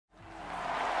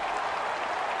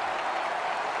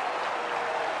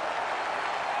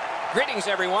Greetings,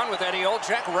 everyone, with Eddie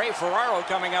Olczyk, Ray Ferraro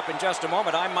coming up in just a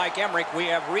moment. I'm Mike Emmerich. We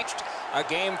have reached a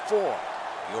Game 4.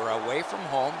 You're away from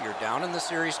home. You're down in the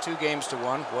series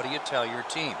 2-1. What do you tell your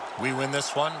team? We win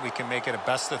this one. We can make it a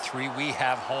best-of-3. We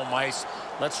have home ice.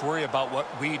 Let's worry about what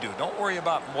we do. Don't worry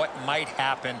about what might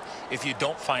happen if you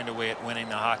don't find a way at winning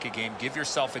the hockey game. Give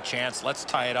yourself a chance. Let's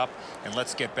tie it up, and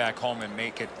let's get back home and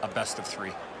make it a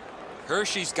best-of-3.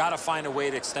 Hershey's got to find a way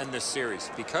to extend this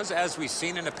series because, as we've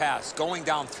seen in the past, going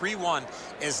down 3-1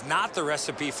 is not the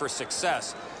recipe for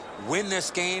success. Win this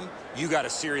game, you got a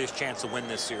serious chance to win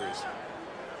this series.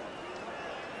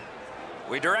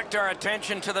 We direct our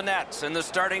attention to the nets and the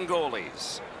starting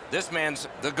goalies. This man's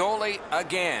the goalie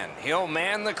again. He'll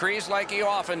man the crease like he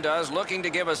often does, looking to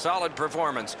give a solid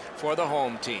performance for the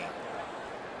home team.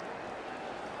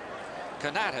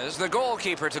 Kanata's the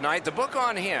goalkeeper tonight. The book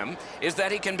on him is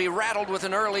that he can be rattled with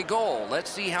an early goal.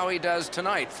 Let's see how he does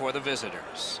tonight for the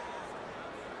visitors.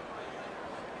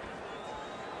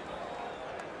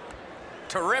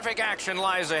 Terrific action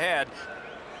lies ahead.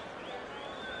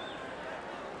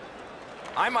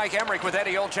 I'm Mike Emmerich with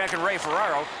Eddie Olczyk and Ray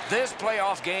Ferraro. This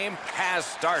playoff game has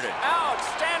started.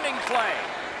 Outstanding play.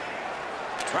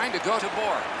 Trying to go to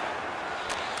board.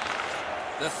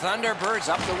 The Thunderbirds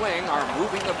up the wing are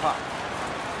moving the puck.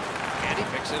 And he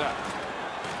picks it up.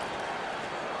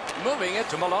 Moving it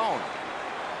to Malone.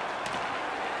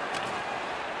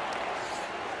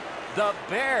 The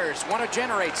Bears want to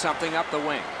generate something up the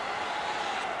wing.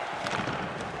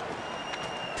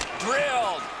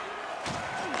 Drilled.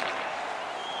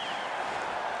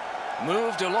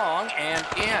 Moved along and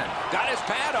in. Got his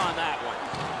pad on that one.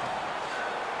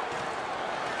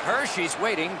 Hershey's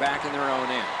waiting back in their own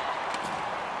end.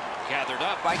 Gathered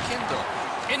up by Kindle.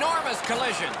 Enormous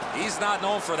collision. He's not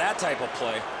known for that type of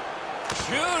play.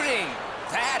 Shooting.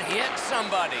 That hit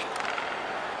somebody.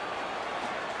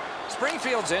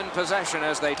 Springfield's in possession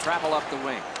as they travel up the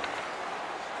wing.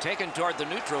 Taken toward the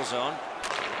neutral zone.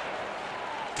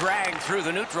 Dragged through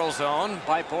the neutral zone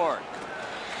by Borg.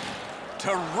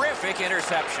 Terrific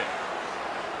interception.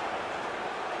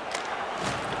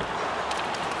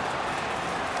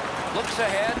 Looks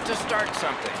ahead to start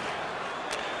something.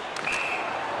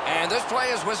 And this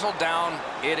play is whistled down.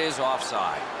 It is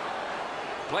offside.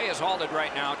 Play is halted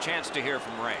right now. Chance to hear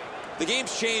from Ray. The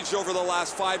game's changed over the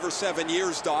last 5 or 7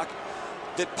 years, Doc.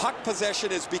 That puck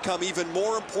possession has become even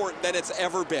more important than it's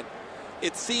ever been.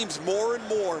 It seems more and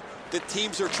more that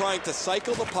teams are trying to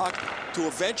cycle the puck to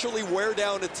eventually wear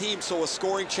down a team so a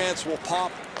scoring chance will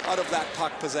pop out of that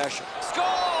puck possession. Score!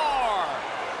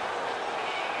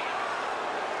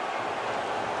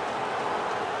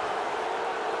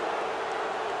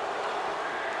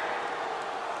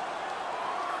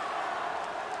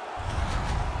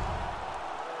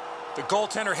 The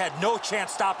goaltender had no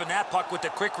chance stopping that puck with the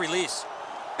quick release.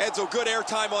 Edzo, good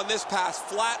airtime on this pass.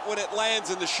 Flat when it lands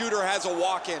and the shooter has a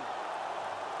walk-in.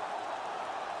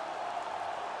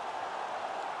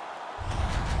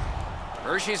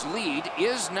 Hershey's lead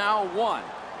is now 1.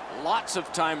 Lots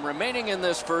of time remaining in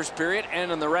this first period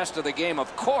and in the rest of the game,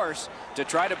 of course, to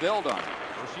try to build on it.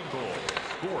 Hershey goal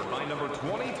scored by number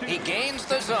 22. He gains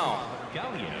the zone.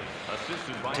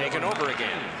 Taken over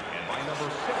again. And by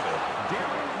number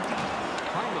 7,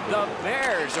 the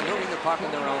Bears are moving the puck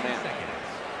in their own end.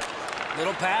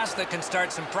 Little pass that can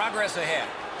start some progress ahead.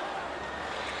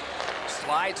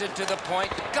 Slides it to the point.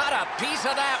 Got a piece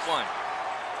of that one.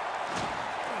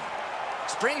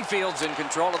 Springfield's in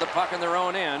control of the puck in their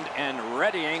own end and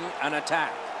readying an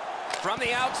attack. From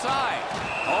the outside.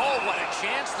 Oh, what a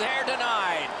chance there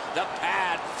denied. The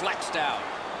pad flexed out.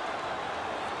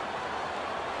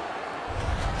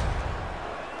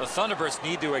 The Thunderbirds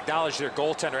need to acknowledge their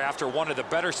goaltender after one of the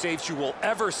better saves you will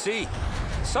ever see.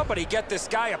 Somebody get this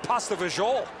guy a pasta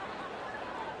visual.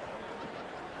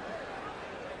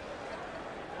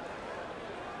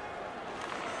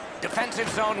 Defensive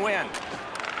zone win.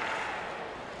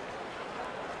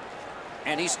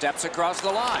 And he steps across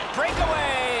the line.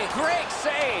 Breakaway! Great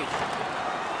save!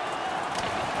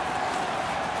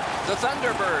 The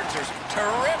Thunderbirds,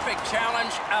 terrific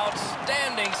challenge,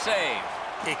 outstanding save.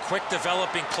 A quick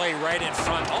developing play right in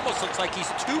front. Almost looks like he's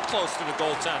too close to the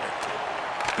goaltender.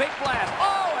 Big blast.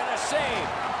 Oh, and a save.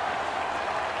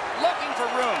 Looking for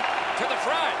room. To the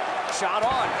front. Shot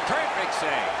on. Perfect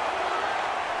save.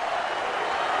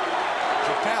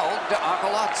 Propelled to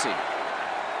Akolazzi.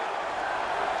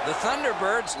 The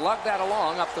Thunderbirds lug that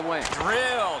along up the wing.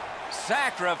 Drilled.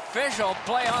 Sacrificial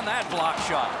play on that block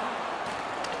shot.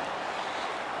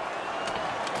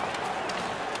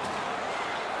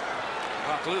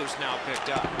 Puck loose, now picked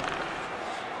up.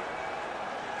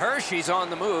 Hershey's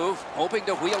on the move, hoping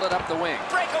to wheel it up the wing.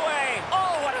 Breakaway!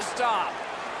 Oh, what a a stop.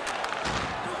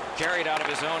 Carried out of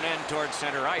his own end towards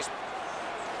center ice.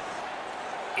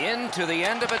 Into the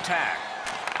end of attack.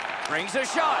 Brings a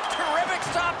shot. Terrific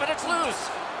stop, but it's loose.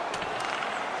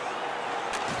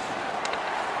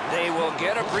 They will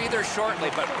get a breather shortly,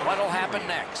 but what'll happen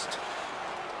next?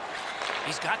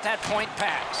 He's got that point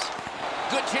pass.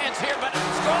 Good chance here, but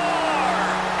score!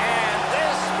 And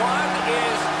this one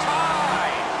is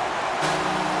tied.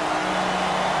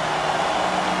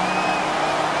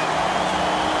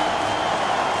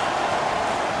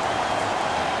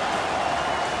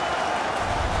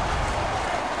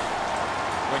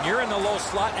 When you're in the low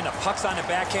slot and the puck's on the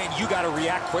backhand, you got to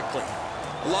react quickly.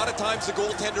 A lot of times the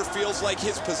goaltender feels like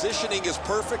his positioning is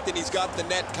perfect and he's got the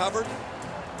net covered.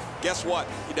 Guess what?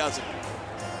 He doesn't.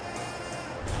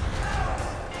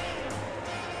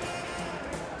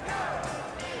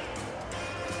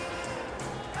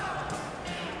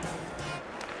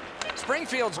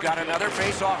 Springfield's got another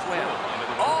face-off win.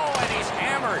 Oh, and he's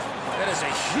hammered. That is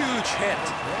a huge hit.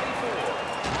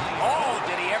 Oh,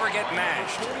 did he ever get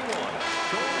mashed?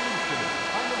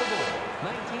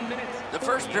 The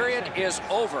first period is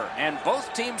over, and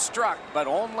both teams struck, but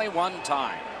only one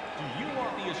time. Do you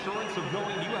want the assurance of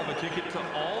knowing you have a ticket to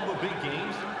all the big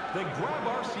games? Then grab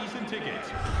our season tickets.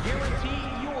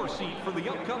 Guarantee your seat for the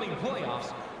upcoming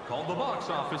playoffs. Call the box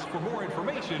office for more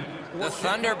information. The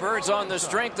Thunderbirds, on the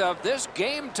strength of this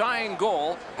game-tying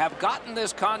goal, have gotten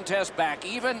this contest back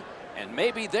even, and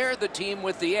maybe they're the team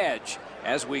with the edge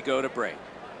as we go to break.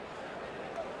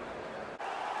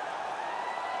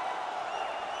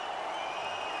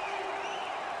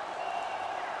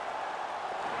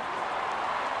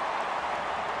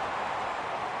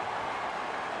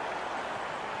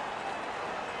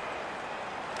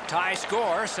 Tie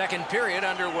score, second period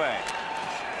underway.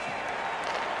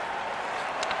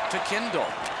 To Kindle.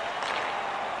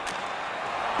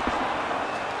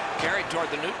 Carried toward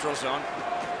the neutral zone.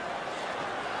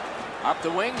 Up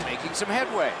the wing, making some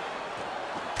headway.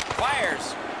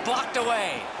 Fires, blocked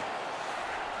away.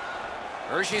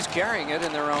 Hershey's carrying it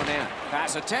in their own end.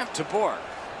 Pass attempt to Borg.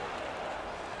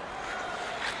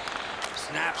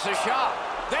 Snaps a shot.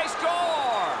 They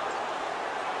score!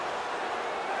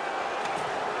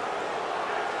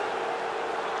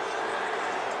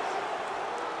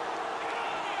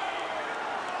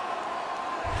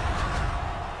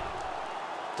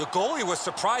 The goalie was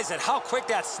surprised at how quick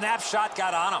that snapshot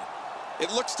got on him.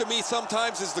 It looks to me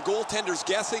sometimes as the goaltender's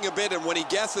guessing a bit, and when he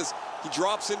guesses, he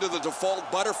drops into the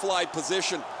default butterfly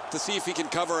position to see if he can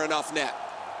cover enough net.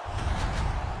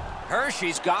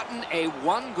 Hershey's gotten a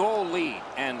one-goal lead,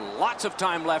 and lots of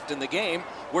time left in the game.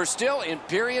 We're still in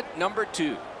period number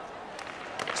 2.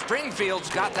 Springfield's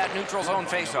got that neutral zone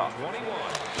faceoff.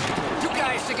 2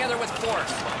 guys together with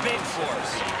force, big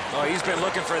force. Oh, he's been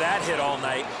looking for that hit all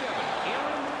night.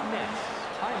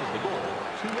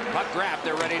 Puck grab,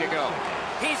 they're ready to go.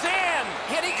 He's in,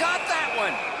 and he got that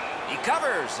one. He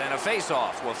covers, and a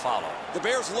face-off will follow. The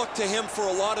Bears look to him for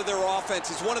a lot of their offense.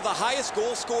 He's one of the highest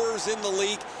goal scorers in the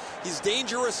league. He's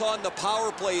dangerous on the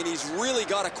power play, and he's really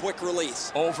got a quick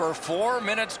release. Over 4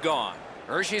 minutes gone.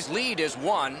 Hershey's lead is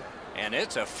 1, and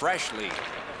it's a fresh lead.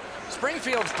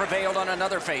 Springfield's prevailed on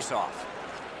another face-off.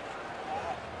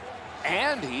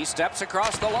 And he steps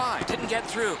across the line. Didn't get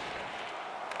through.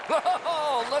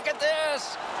 Oh, look at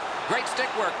this. Great stick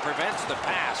work prevents the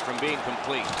pass from being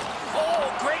complete.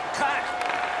 Oh, great cut.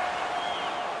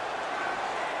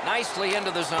 Nicely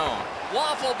into the zone.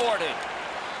 Waffle boarded.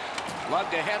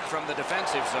 Lugged ahead from the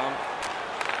defensive zone.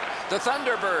 The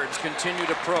Thunderbirds continue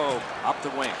to probe up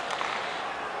the wing.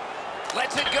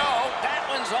 Lets it go. That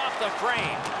one's off the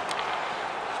frame.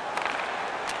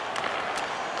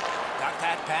 Got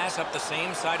that pass up the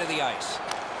same side of the ice.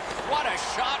 What a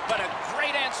shot, but a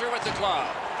great answer with the glove.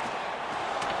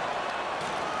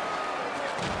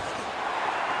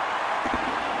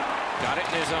 Got it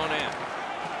in his own end.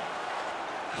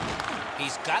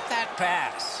 He's got that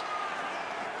pass.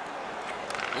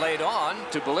 Laid on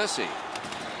to Belissi.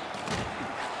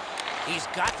 He's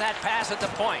got that pass at the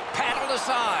point. Paddled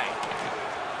aside.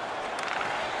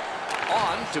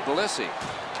 On to Belissi.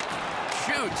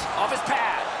 Shoots off his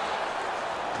pad.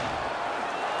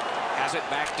 Has it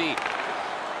back deep.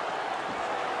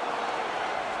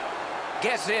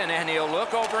 Gets in, and he'll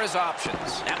look over his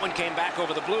options. That one came back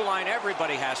over the blue line.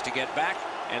 Everybody has to get back.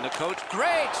 And the coach,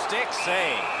 great stick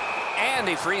save. And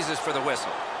he freezes for the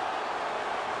whistle.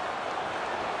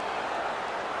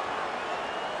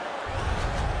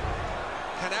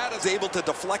 Canada's able to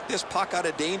deflect this puck out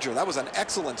of danger. That was an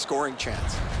excellent scoring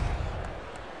chance.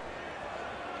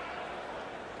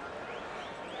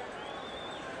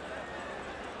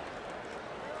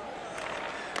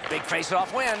 Big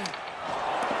face-off win.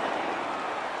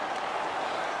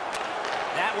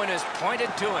 That one is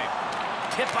pointed to him.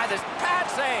 Hit by this pad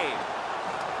save.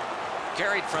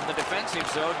 Carried from the defensive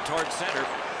zone towards center.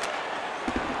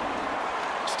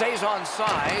 Stays on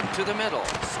side to the middle.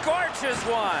 Scorches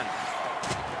one.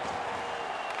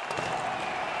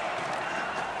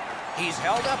 He's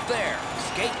held up there.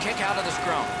 Skate kick out of the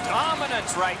scrum.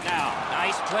 Dominance right now.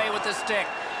 Nice play with the stick.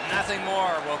 Nothing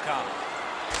more will come.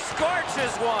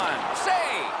 Scorches one.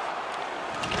 Save.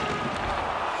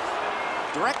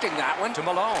 Directing that one to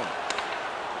Malone.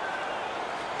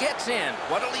 Gets in.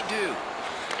 What'll he do?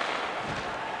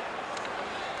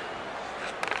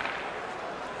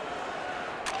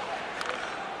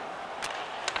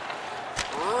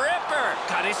 Ripper.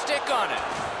 Got his stick on it.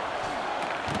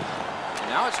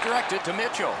 Now it's directed to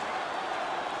Mitchell.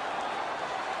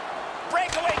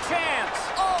 Breakaway chance.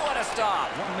 Oh, what a stop.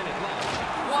 1 minute left.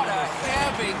 What a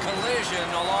heavy collision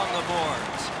along the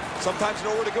boards. Sometimes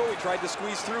nowhere to go. He tried to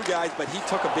squeeze through, guys, but he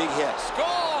took a big hit.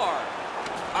 Score!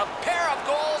 A pair of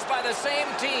goals by the same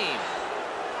team.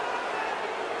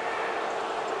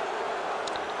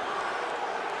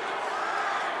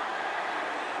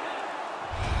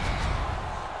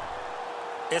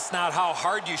 It's not how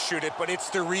hard you shoot it, but it's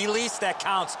the release that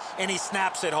counts, and he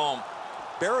snaps it home.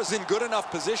 Berra's in good enough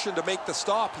position to make the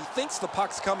stop. He thinks the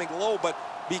puck's coming low, but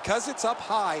because it's up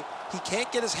high, he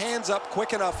can't get his hands up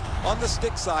quick enough on the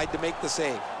stick side to make the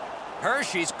save.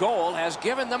 Hershey's goal has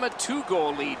given them a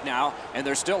 2-goal lead now, and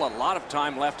there's still a lot of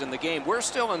time left in the game. We're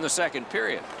still in the second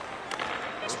period.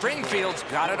 Springfield's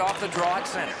got it off the draw at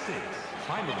center.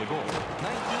 Time of the goal,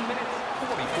 19 minutes,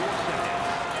 44 seconds.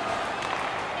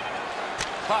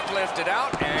 Puck lifted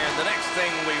out, and the next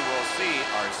thing we will see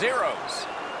are zeros.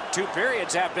 2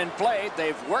 periods have been played.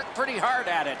 They've worked pretty hard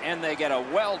at it, and they get a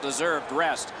well-deserved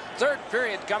rest. Third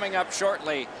period coming up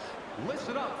shortly.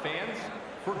 Listen up, fans.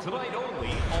 For tonight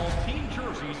only, all team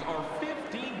jerseys are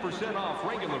 15% off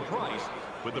regular price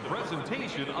with the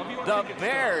presentation of your The ticket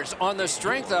Bears, on the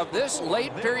strength of this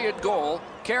late period goal,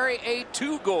 carry a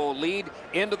 2-goal lead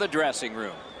into the dressing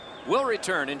room. We'll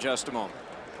return in just a moment.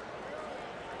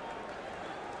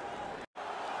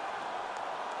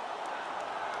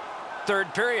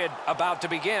 Third period about to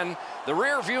begin. The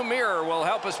rear view mirror will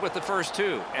help us with the first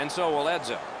 2, and so will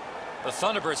Edzo. The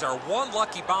Thunderbirds are one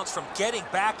lucky bounce from getting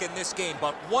back in this game,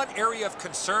 but one area of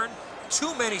concern,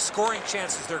 too many scoring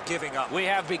chances they're giving up. We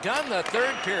have begun the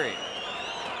third period.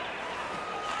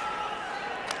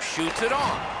 Shoots it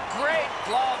on. Great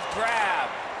glove grab.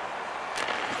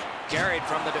 Carried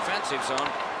from the defensive zone.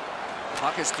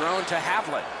 Puck is thrown to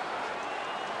Havlet.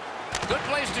 Good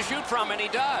place to shoot from, and he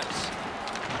does.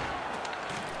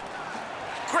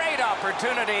 Great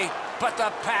opportunity, but the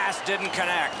pass didn't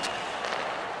connect.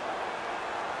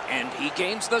 And he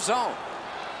gains the zone.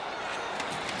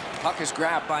 Puck is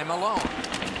grabbed by Malone.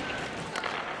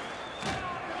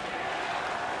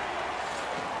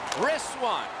 Wrists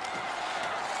one.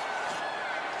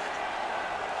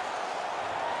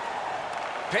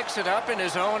 Picks it up in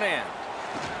his own end.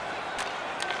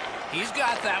 He's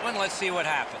got that one. Let's see what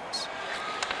happens.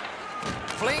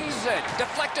 Flings it.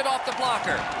 Deflected off the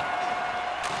blocker.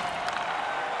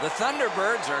 The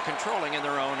Thunderbirds are controlling in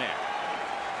their own end.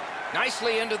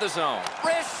 Nicely into the zone.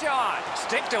 Wrist shot.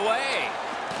 Sticked away.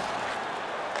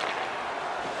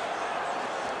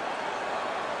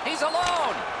 He's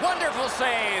alone. Wonderful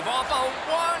save off a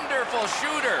wonderful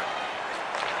shooter.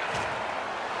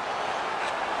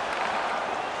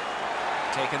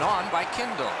 Taken on by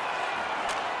Kindle.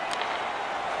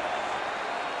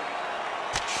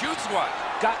 Shoots one.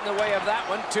 Got in the way of that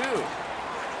one, too.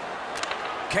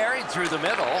 Carried through the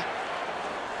middle.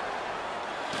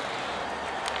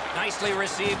 Nicely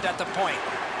received at the point.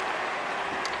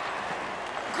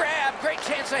 Grab. Great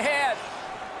chance ahead.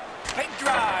 Big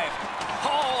drive.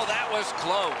 Oh, that was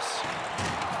close.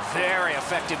 Very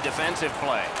effective defensive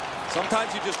play.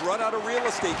 Sometimes you just run out of real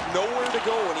estate, nowhere to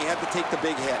go, and he had to take the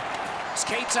big hit.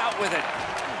 Skates out with it.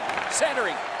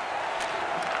 Centering.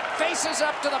 Faces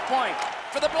up to the point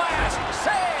for the blast.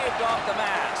 Saved off the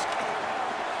mask.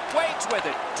 Waits with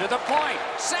it to the point.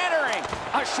 Centering.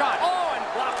 A shot. Oh, and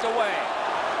blocked away.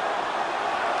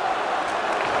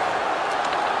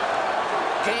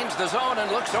 Gains the zone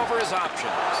and looks over his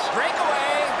options.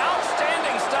 Breakaway.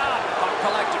 Outstanding stop. Puck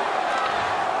collected.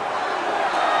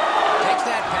 Takes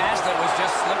that pass that was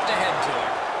just slipped ahead to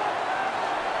him.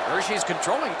 Hershey's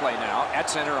controlling play now at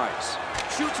center ice.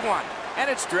 Shoots one, and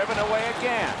it's driven away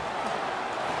again.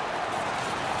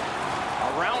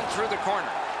 Around through the corner.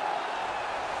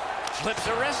 Flips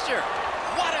a wrister.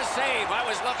 What a save. I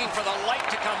was looking for the light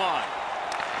to come on.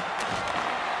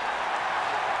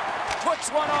 Puts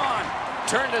Takes one on.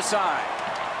 Turned aside.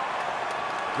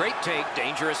 Great take,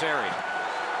 dangerous area.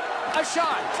 A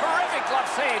shot. Terrific glove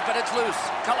save, but it's loose.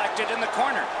 Collected in the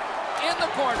corner. In the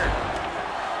corner.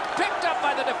 Picked up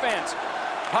by the defense.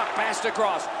 Puck passed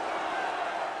across.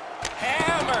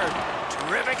 Hammered.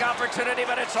 Terrific opportunity,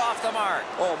 but it's off the mark.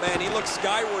 Oh, man, he looked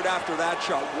skyward after that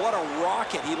shot. What a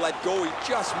rocket he let go. He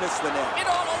just missed the net. In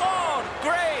all alone.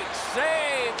 Great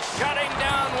save. Shutting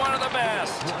down one of the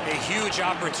best. A huge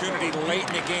opportunity late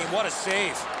in the game. What a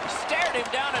save. Stared him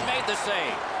down and made the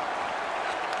save.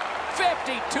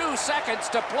 52 seconds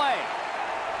to play.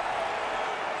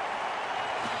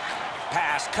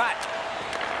 Pass cut.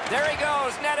 There he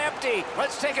goes. Net empty.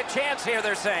 Let's take a chance here,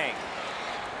 they're saying.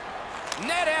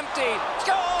 Net empty.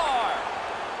 Score!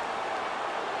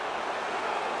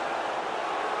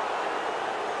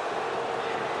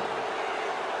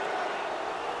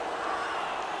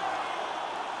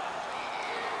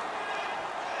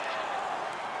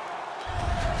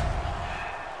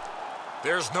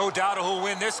 There's no doubt who'll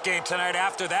win this game tonight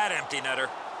after that empty netter.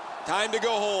 Time to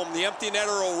go home. The empty netter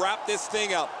will wrap this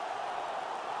thing up.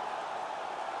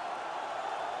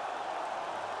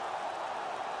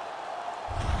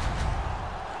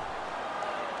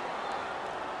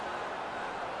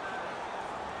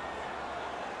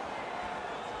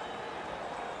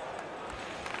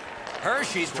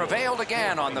 Hershey's prevailed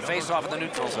again on the face-off in the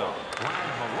neutral zone.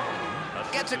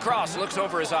 Gets across, looks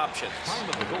over his options.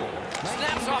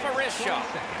 Snaps off a wrist shot.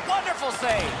 Wonderful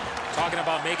save. Talking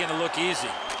about making it look easy.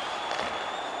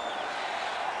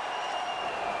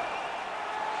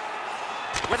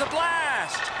 With a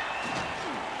blast.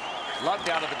 Lugged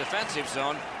out of the defensive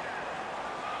zone.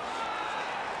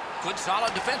 Good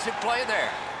solid defensive play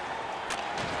there.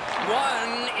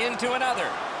 One into another.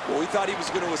 Well, we thought he was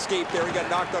going to escape there. He got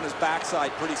knocked on his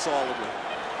backside pretty solidly.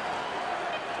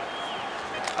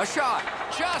 A shot.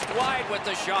 Just wide with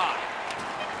the shot.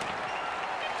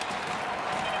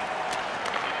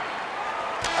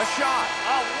 A shot.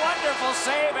 A wonderful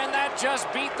save, and that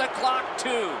just beat the clock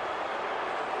too.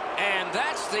 And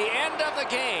that's the end of the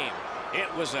game.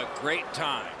 It was a great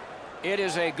time. It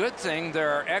is a good thing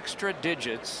there are extra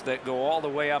digits that go all the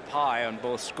way up high on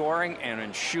both scoring and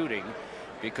in shooting,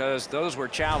 because those were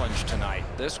challenged tonight.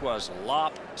 This was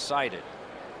lopsided.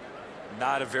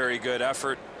 Not a very good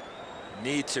effort.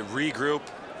 Need to regroup,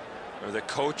 or the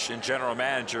coach and general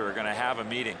manager are going to have a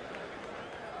meeting.